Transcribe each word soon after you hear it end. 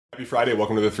Happy Friday.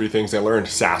 Welcome to the 3 Things I Learned,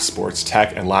 SaaS, sports,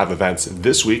 tech, and live events.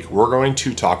 This week, we're going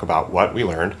to talk about what we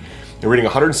learned in reading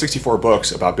 164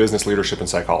 books about business, leadership, and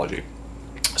psychology.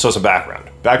 So some background.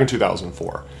 Back in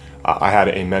 2004, I had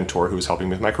a mentor who was helping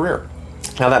me with my career.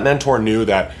 Now, that mentor knew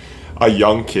that a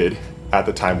young kid at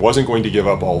the time wasn't going to give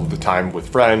up all of the time with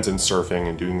friends and surfing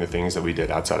and doing the things that we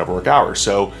did outside of work hours.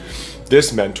 So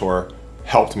this mentor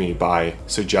helped me by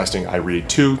suggesting I read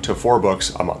 2 to 4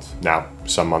 books a month. Now,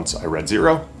 some months I read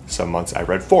 0, some months I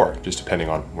read 4, just depending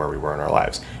on where we were in our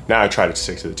lives. Now I try to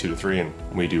stick to the 2 to 3, and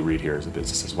we do read here as a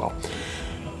business as well.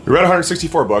 We read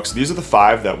 164 books. These are the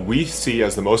 5 that we see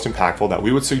as the most impactful that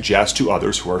we would suggest to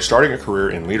others who are starting a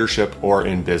career in leadership or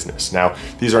in business. Now,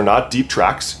 these are not deep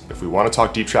tracks. If we want to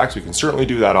talk deep tracks, we can certainly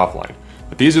do that offline.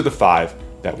 But these are the 5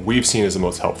 that we've seen as the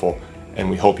most helpful, and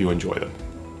we hope you enjoy them.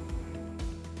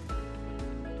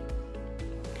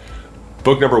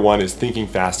 Book number 1 is Thinking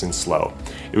Fast and Slow.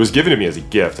 It was given to me as a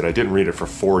gift, and I didn't read it for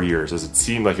 4 years as it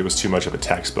seemed like it was too much of a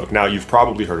textbook. Now, you've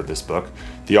probably heard of this book.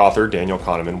 The author, Daniel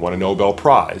Kahneman, won a Nobel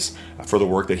Prize for the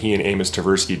work that he and Amos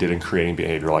Tversky did in creating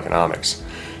behavioral economics.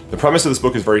 The premise of this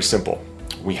book is very simple.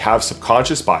 We have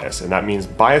subconscious bias, and that means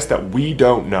bias that we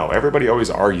don't know. Everybody always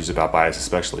argues about bias,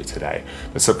 especially today,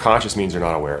 but subconscious means you're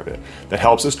not aware of it. That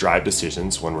helps us drive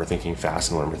decisions when we're thinking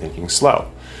fast and when we're thinking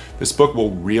slow. This book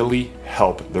will really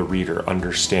help the reader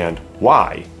understand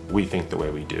why we think the way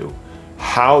we do,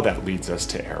 how that leads us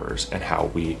to errors, and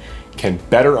how we can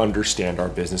better understand our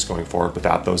business going forward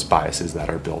without those biases that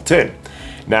are built in.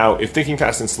 Now, if Thinking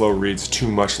Fast and Slow reads too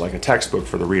much like a textbook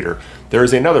for the reader, there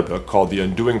is another book called The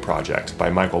Undoing Project by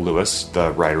Michael Lewis,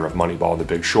 the writer of Moneyball and The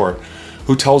Big Short,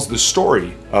 who tells the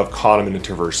story of Kahneman and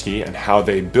Tversky and how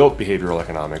they built behavioral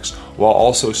economics while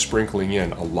also sprinkling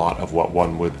in a lot of what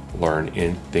one would learn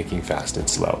in Thinking Fast and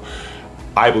Slow.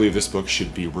 I believe this book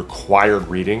should be required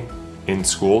reading in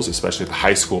schools, especially at the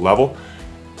high school level.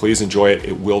 Please enjoy it.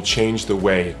 It will change the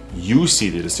way you see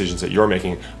the decisions that you're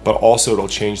making, but also it'll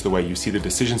change the way you see the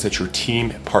decisions that your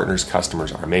team, partners,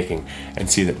 customers are making, and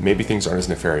see that maybe things aren't as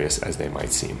nefarious as they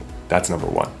might seem. That's number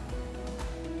 1.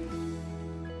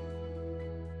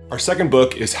 Our second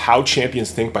book is How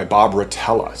Champions Think by Bob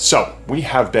Rotella. So we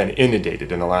have been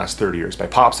inundated in the last 30 years by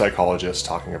pop psychologists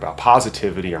talking about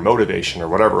positivity or motivation or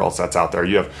whatever else that's out there.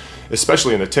 You have,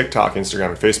 especially in the TikTok, Instagram,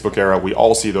 and Facebook era, we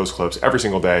all see those clips every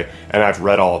single day, and I've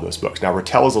read all of those books. Now,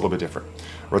 Rotella's a little bit different.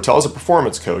 Rotella is a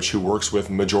performance coach who works with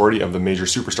majority of the major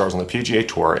superstars on the PGA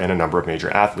Tour and a number of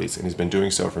major athletes, and he's been doing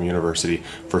so from university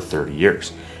for 30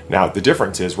 years. Now, the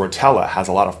difference is Rotella has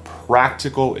a lot of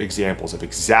practical examples of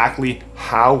exactly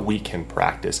how we can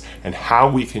practice and how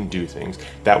we can do things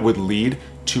that would lead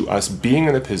to us being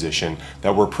in a position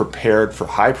that we're prepared for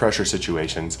high pressure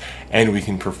situations and we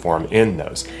can perform in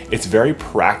those. It's very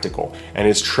practical, and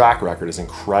his track record is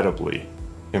incredibly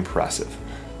impressive.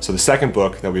 So the second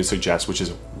book that we suggest, which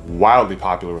is wildly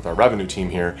popular with our revenue team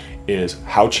here, is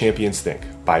How Champions Think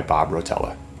by Bob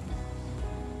Rotella.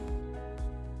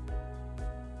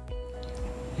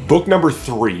 Book number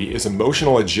 3 is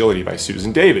Emotional Agility by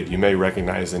Susan David. You may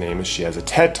recognize the name as she has a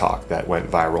TED Talk that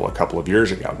went viral a couple of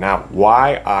years ago. Now,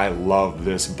 why I love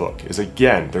this book is,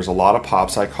 again, there's a lot of pop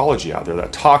psychology out there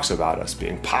that talks about us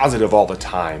being positive all the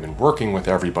time and working with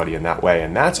everybody in that way,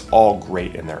 and that's all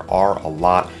great, and there are a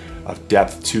lot of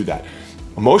depth to that.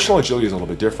 Emotional agility is a little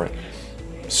bit different.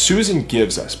 Susan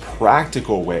gives us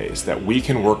practical ways that we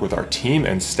can work with our team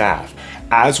and staff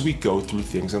as we go through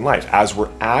things in life, as we're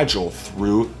agile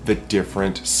through the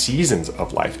different seasons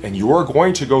of life. And you are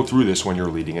going to go through this when you're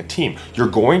leading a team. You're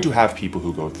going to have people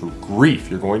who go through grief.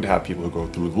 You're going to have people who go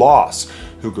through loss,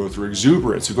 who go through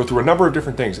exuberance, who go through a number of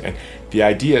different things. And the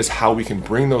idea is how we can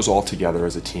bring those all together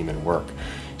as a team and work.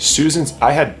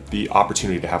 I had the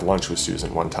opportunity to have lunch with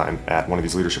Susan one time at one of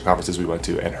these leadership conferences we went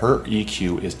to, and her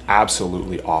EQ is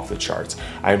absolutely off the charts.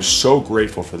 I am so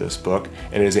grateful for this book,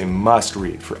 and it is a must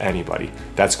read for anybody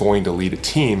that's going to lead a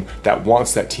team that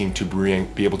wants that team to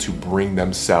be able to bring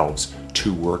themselves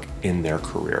to work in their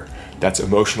career. That's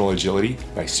Emotional Agility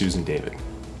by Susan David.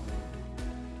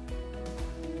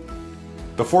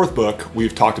 The fourth book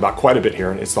we've talked about quite a bit here,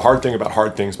 and it's The Hard Thing About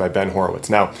Hard Things by Ben Horowitz.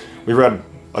 Now, we read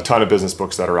a ton of business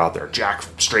books that are out there. Jack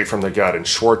Straight from the Gut and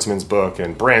Schwartzman's book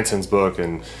and Branson's book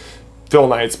and Phil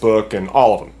Knight's book and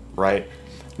all of them, right?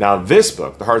 Now this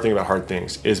book, The Hard Thing About Hard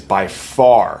Things, is by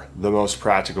far the most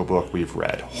practical book we've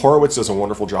read. Horowitz does a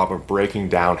wonderful job of breaking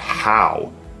down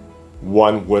how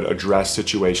one would address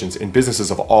situations in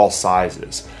businesses of all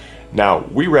sizes. Now,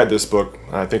 we read this book,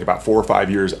 I think about 4 or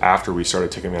 5 years after we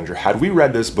started Ticket Manager. Had we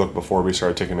read this book before we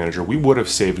started Ticket Manager, we would have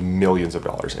saved millions of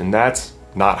dollars. And that's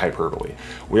not hyperbole.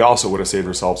 We also would have saved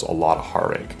ourselves a lot of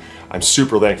heartache. I'm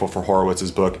super thankful for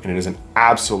Horowitz's book, and it is an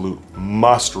absolute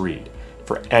must read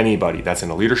for anybody that's in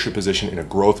a leadership position in a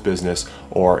growth business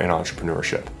or in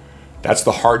entrepreneurship. That's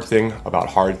The Hard Thing About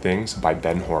Hard Things by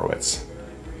Ben Horowitz.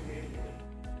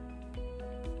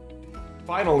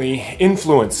 Finally,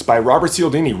 Influence by Robert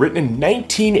Cialdini, written in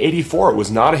 1984. It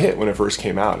was not a hit when it first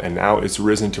came out, and now it's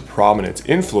risen to prominence.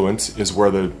 Influence is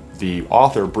where the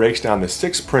author breaks down the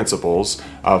 6 principles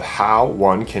of how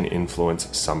one can influence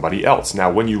somebody else.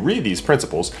 Now, when you read these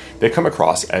principles, they come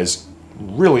across as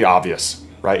really obvious,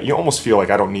 right? You almost feel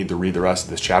like I don't need to read the rest of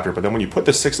this chapter, but then when you put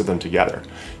the 6 of them together,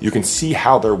 you can see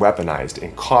how they're weaponized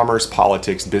in commerce,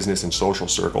 politics, business, and social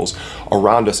circles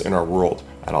around us in our world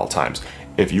at all times.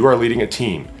 If you are leading a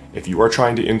team, if you are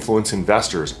trying to influence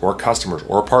investors or customers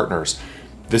or partners,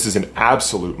 this is an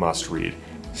absolute must read.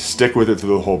 Stick with it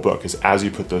through the whole book, because as you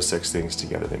put those 6 things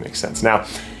together, they make sense. Now,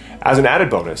 as an added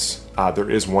bonus,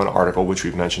 there is one article which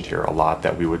we've mentioned here a lot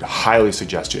that we would highly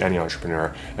suggest to any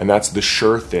entrepreneur, and that's The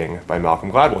Sure Thing by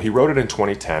Malcolm Gladwell. He wrote it in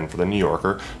 2010 for The New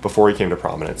Yorker before he came to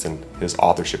prominence in his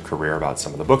authorship career about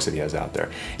some of the books that he has out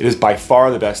there. It is by far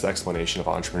the best explanation of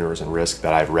entrepreneurs and risk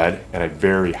that I've read, and I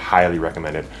very highly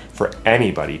recommend it for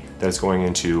anybody that is going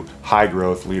into high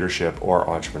growth leadership or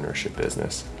entrepreneurship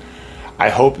business. I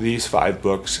hope these 5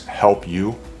 books help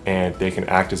you, and they can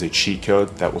act as a cheat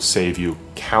code that will save you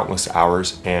countless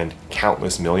hours and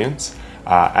countless millions,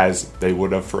 as they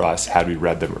would have for us had we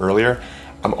read them earlier.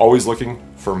 I'm always looking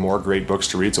for more great books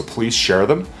to read, so please share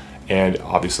them. And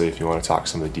obviously, if you want to talk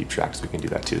some of the deep tracks, we can do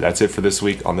that too. That's it for this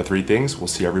week on The 3 Things. We'll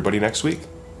see everybody next week.